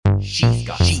She's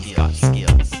got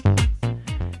skills.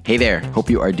 Hey there, hope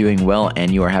you are doing well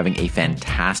and you are having a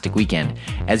fantastic weekend.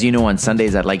 As you know, on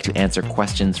Sundays, I'd like to answer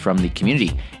questions from the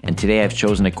community. And today I've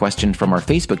chosen a question from our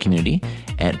Facebook community.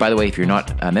 And by the way, if you're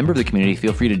not a member of the community,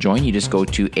 feel free to join. You just go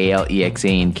to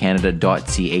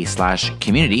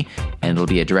alexaincanada.ca/community and it'll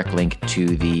be a direct link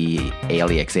to the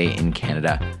ALEXA in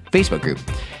Canada Facebook group.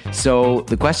 So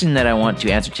the question that I want to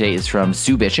answer today is from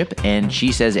Sue Bishop, and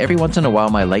she says, every once in a while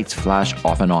my lights flash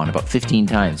off and on, about 15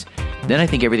 times. Then I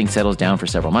think everything settles down for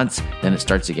several months, then it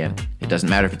starts again. It doesn't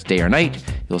matter if it's day or night,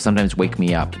 it will sometimes wake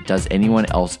me up. Does anyone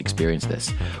else experience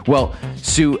this? Well,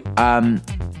 Sue, I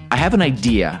have an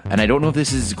idea, and I don't know if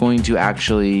this is going to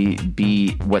actually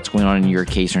be what's going on in your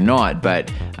case or not, but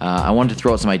I wanted to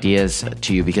throw out some ideas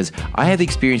to you because I have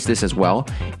experienced this as well,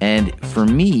 and for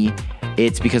me,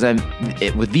 it's because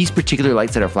with these particular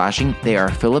lights that are flashing, they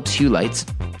are Philips Hue lights,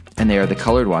 and they are the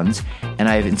colored ones, and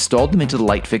I've installed them into the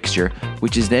light fixture,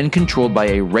 which is then controlled by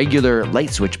a regular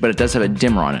light switch, but it does have a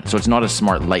dimmer on it, so it's not a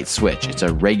smart light switch. It's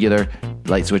a regular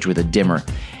light switch with a dimmer,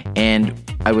 and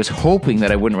I was hoping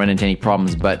that I wouldn't run into any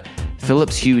problems, but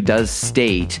Philips Hue does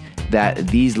state that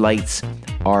these lights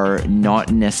are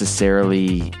not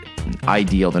necessarily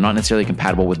ideal. They're not necessarily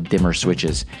compatible with dimmer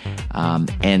switches,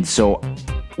 and so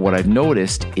what I've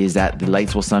noticed is that the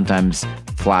lights will sometimes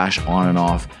flash on and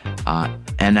off,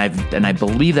 and I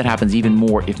believe that happens even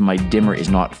more if my dimmer is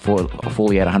not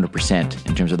fully at 100%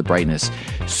 in terms of the brightness.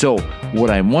 So what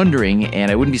I'm wondering,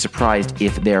 and I wouldn't be surprised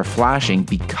if they're flashing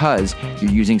because you're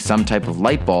using some type of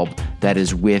light bulb that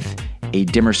is with a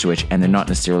dimmer switch and they're not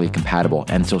necessarily compatible.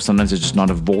 And so sometimes there's just not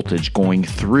a voltage going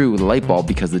through the light bulb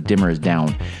because the dimmer is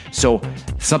down. So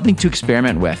something to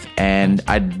experiment with. And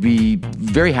I'd be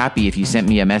very happy if you sent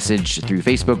me a message through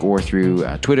Facebook or through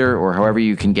Twitter or however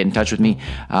you can get in touch with me,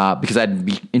 because I'd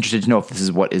be interested to know if this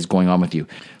is what is going on with you.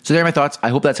 So there are my thoughts. I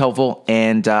hope that's helpful,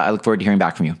 and I look forward to hearing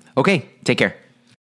back from you. Okay, take care.